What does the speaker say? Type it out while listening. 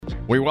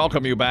We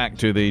welcome you back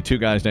to the Two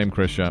Guys Named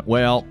Chris Show.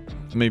 Well,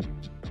 let me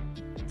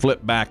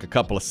flip back a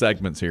couple of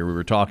segments here. We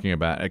were talking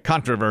about a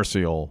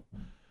controversial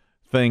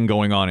thing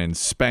going on in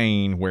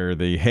Spain where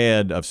the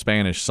head of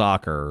Spanish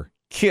soccer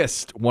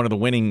kissed one of the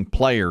winning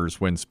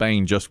players when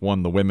Spain just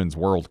won the Women's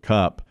World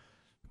Cup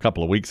a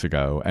couple of weeks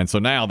ago. And so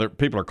now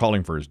people are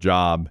calling for his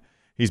job.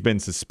 He's been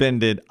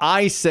suspended.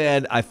 I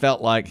said I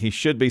felt like he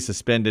should be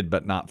suspended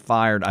but not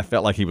fired. I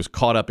felt like he was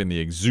caught up in the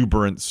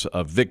exuberance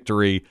of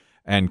victory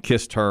and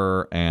kissed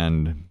her,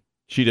 and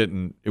she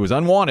didn't. It was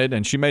unwanted,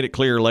 and she made it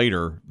clear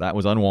later that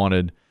was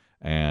unwanted,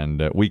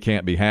 and we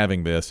can't be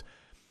having this.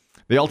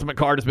 The ultimate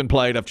card has been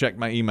played. I've checked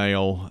my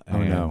email.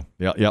 Oh, no.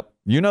 Yep.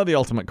 You know the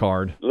ultimate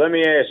card. Let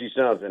me ask you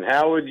something.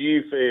 How would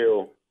you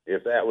feel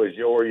if that was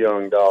your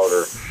young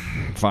daughter?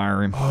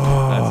 Fire him.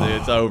 That's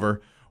it. It's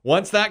over.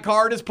 Once that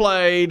card is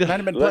played. It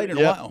hadn't been played in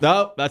a while.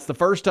 No, that's the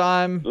first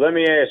time. Let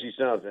me ask you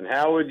something.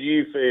 How would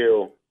you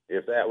feel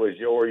if that was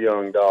your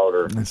young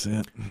daughter? That's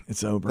it.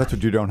 It's over. That's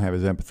what you don't have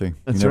is empathy.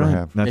 That's you never right.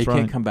 have. That's you right.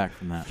 can't come back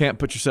from that. Can't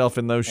put yourself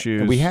in those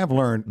shoes. And we have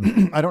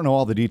learned. I don't know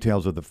all the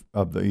details of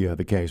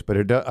the case, but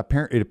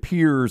it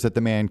appears that the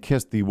man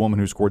kissed the woman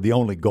who scored the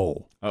only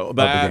goal. Oh,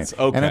 that's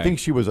okay. And I think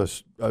she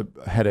was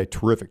had a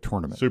terrific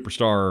tournament.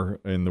 Superstar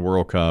in the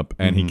World Cup,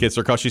 and he kissed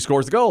her because she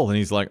scores the goal, and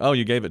he's like, "Oh,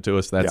 you gave it to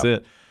us. That's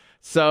it."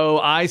 So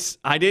I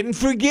didn't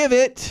forgive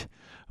it,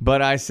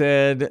 but I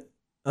said,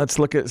 let's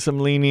look at some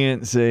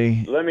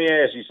leniency. Let me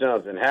ask you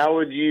something. How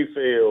would you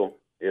feel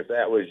if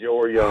that was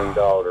your young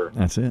daughter?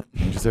 That's it.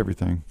 Just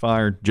everything.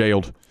 Fired,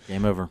 jailed.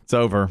 Game over. It's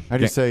over. How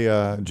do you say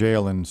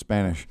jail in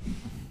Spanish?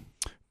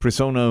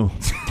 Prisono.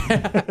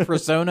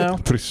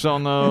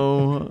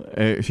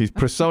 Prisono. She's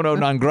prisono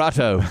non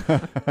grato.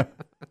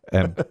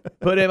 And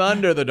put him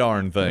under the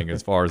darn thing,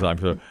 as far as I'm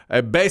concerned.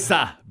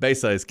 Besa.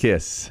 Besa is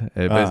kiss.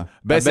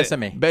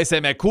 Bésame.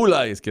 Bésame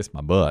cula is kiss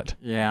my butt.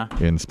 Yeah.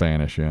 In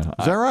Spanish, yeah.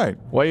 Is that right?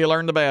 Well, you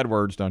learn the bad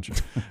words, don't you?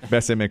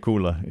 Bésame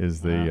cula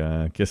is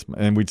the kiss.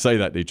 And we'd say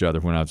that to each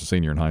other when I was a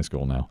senior in high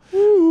school now.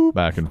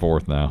 Back and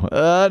forth now.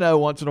 No,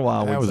 once in a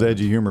while. That was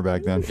edgy humor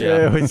back then.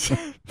 Yeah.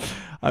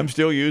 I'm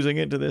still using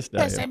it to this day.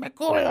 Bésame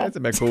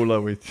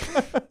cula. We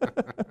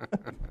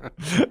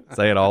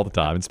say it all the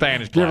time in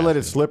Spanish. Do you ever let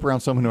it slip around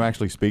someone who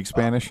actually speaks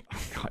Spanish?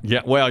 Yeah,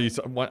 well,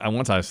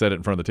 once I said it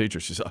in front of the teacher.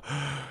 She said,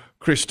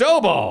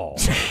 Cristobal.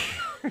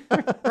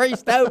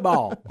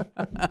 Cristobal.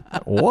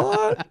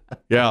 What?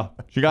 Yeah,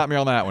 she got me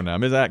on that one now.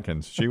 Ms.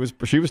 Atkins. She was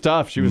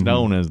tough. She was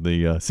known as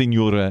the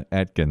Senora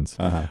Atkins,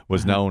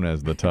 was known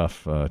as the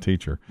tough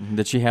teacher.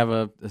 Did she have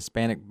a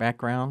Hispanic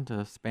background,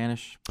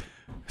 Spanish?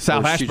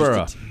 South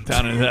Ashboro.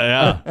 Down in,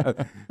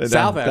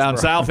 South down Ashboro.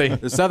 Southie.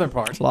 The southern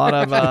part. A lot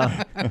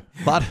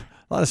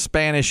of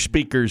Spanish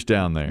speakers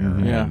down there.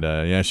 Yeah. And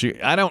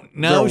I don't Is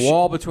know. there a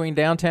wall between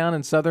downtown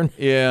and southern?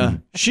 Yeah.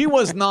 She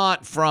was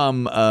not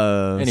from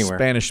Anywhere.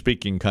 Spanish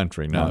speaking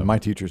country. No. My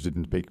teachers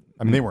didn't speak.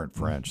 I mean, they weren't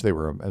French. They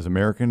were as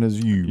American as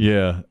you.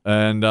 Yeah.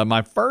 And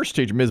my first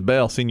teacher, Ms.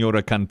 Bell,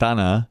 Senora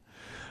Cantana,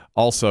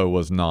 also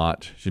was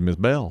not. She's Ms.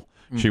 Bell.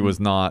 She was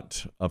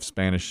not of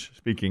Spanish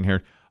speaking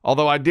here.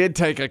 Although I did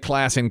take a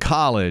class in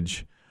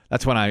college.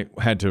 That's when I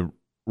had to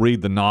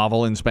read the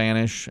novel in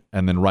Spanish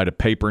and then write a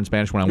paper in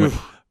Spanish when I went.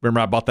 Remember,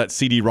 I bought that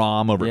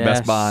CD-ROM over at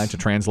Best Buy to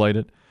translate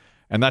it.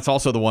 And that's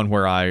also the one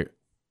where I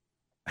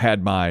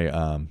had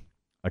my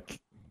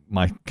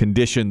my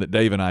condition that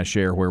Dave and I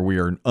share where we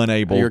are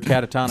unable. You're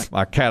catatonic.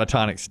 My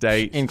catatonic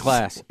state. In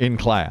class. In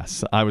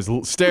class. I was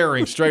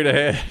staring straight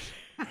ahead.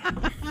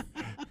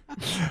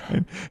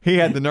 He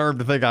had the nerve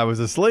to think I was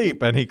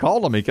asleep, and he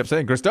called him. He kept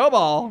saying,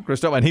 Cristobal,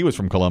 and he was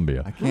from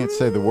Colombia. I can't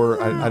say the word.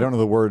 I don't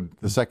know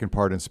the second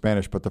part in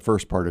Spanish, but the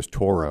first part is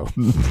toro.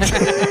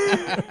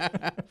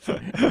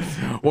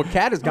 Well,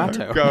 cat is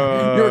gato.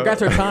 You're a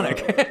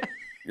gato-tonic.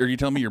 Are you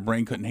telling me your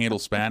brain couldn't handle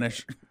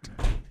Spanish?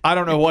 I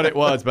don't know what it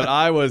was, but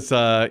I was,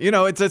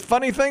 it's a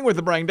funny thing with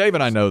the brain. Dave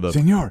and I know the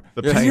Senor.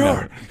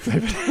 Senor.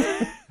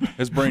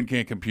 His brain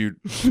can't compute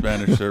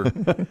Spanish, sir.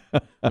 It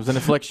was an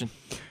affliction.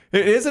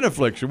 It is an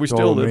affliction. We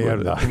still live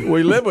with it.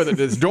 We live with it.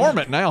 It's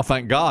dormant now,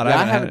 thank God.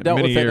 I haven't dealt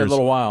with it in a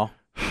little while.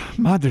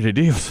 Madre de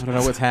Dios. I don't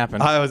know what's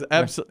happened. I was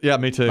absolutely, yeah,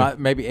 me too.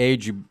 Maybe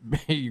age,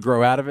 you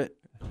grow out of it.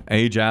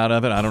 Age out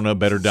of it. I don't know.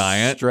 Better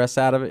diet. Stress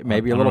out of it.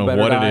 Maybe I a little don't know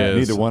better what diet.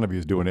 it is. Neither one of you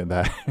is doing it.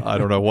 That I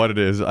don't know what it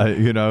is.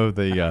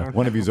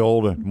 one of you's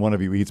old and one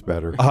of you eats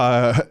better.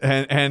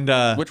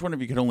 Which one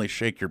of you could only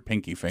shake your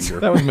pinky finger?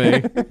 That was me.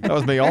 That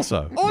was me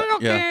also.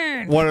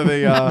 Yeah. One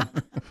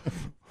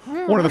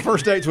of the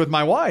first dates with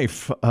my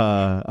wife.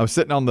 I was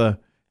sitting on the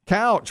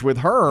couch with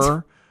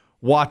her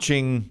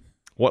watching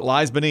What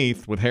Lies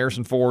Beneath with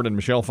Harrison Ford and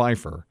Michelle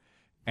Pfeiffer.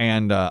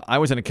 And I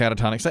was in a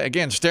catatonic state,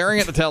 again, staring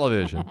at the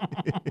television.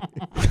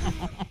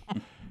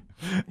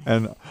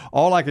 And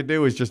all I could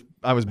do was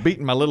I was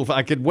beating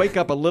I could wake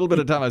up a little bit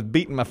of time. I was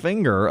beating my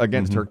finger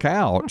against her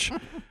couch.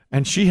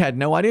 And she had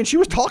no idea. And she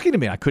was talking to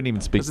me. I couldn't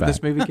even speak back. Isn't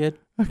this movie good?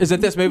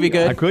 Isn't this movie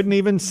good? I couldn't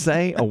even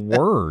say a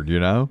word,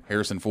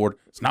 Harrison Ford,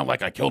 it's not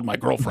like I killed my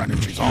girlfriend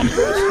and she's on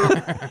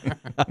this.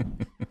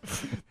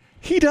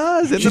 He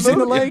does. She's in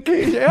the lake.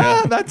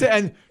 Yeah, that's it.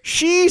 And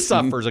she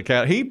suffers a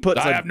cat. He puts.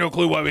 I have no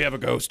clue why we have a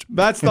ghost.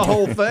 That's the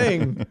whole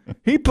thing.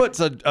 He puts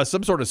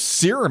some sort of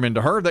serum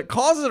into her that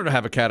causes her to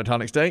have a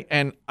catatonic state.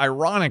 And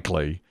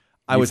ironically,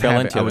 I was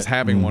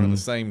having one at the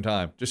same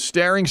time, just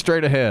staring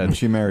straight ahead.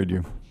 She married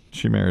you.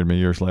 She married me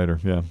years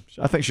later. Yeah,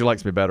 I think she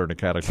likes me better in a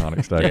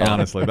catatonic state. Yeah.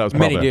 Honestly, that was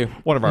probably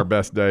one of our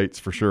best dates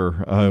for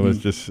sure. I was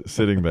just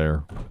sitting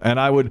there, and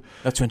I would.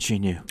 That's when she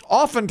knew.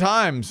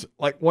 Oftentimes,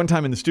 like one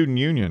time in the student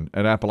union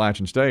at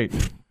Appalachian State,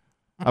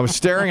 I was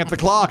staring at the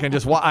clock and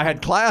I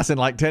had class in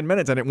like 10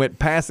 minutes, and it went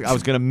past. I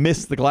was going to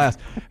miss the class,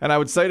 and I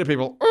would say to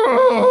people,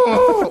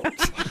 "Oh."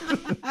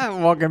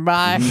 I'm walking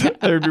by.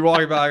 They would be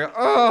walking by,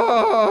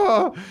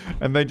 "Oh,"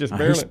 and they just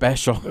barely. He's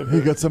special.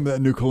 He got some of that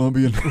new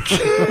Colombian.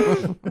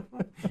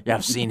 Yeah,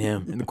 I've seen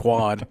him in the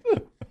quad.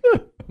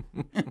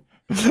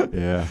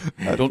 Yeah.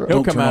 Don't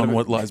come turn out on of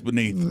what lies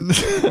beneath.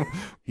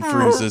 He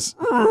freezes.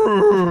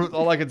 That's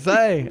all I could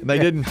say. And they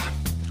didn't.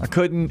 I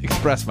couldn't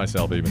express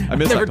myself even. I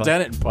missed Never that class.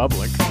 done it in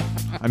public.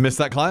 I missed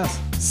that class.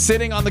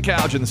 Sitting on the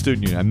couch in the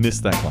student union. I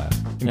missed that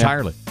class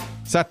entirely.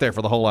 Sat there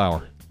for the whole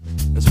hour.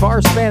 As far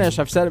as Spanish,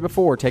 I've said it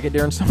before. Take it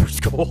during summer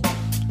school.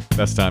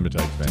 Best time to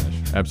take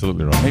Spanish.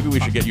 Absolutely right. Maybe we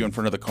should get you in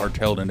front of the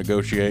cartel to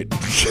negotiate.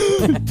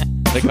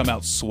 They come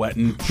out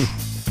sweating.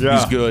 Yeah.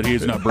 He's good.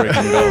 He's not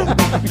breaking it all.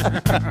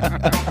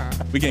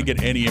 We can't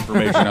get any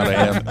information out of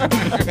him.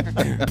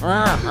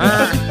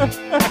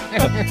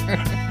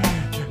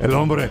 El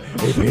hombre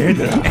de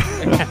piedra.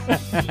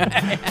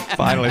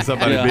 Finally,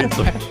 somebody beats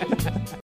him.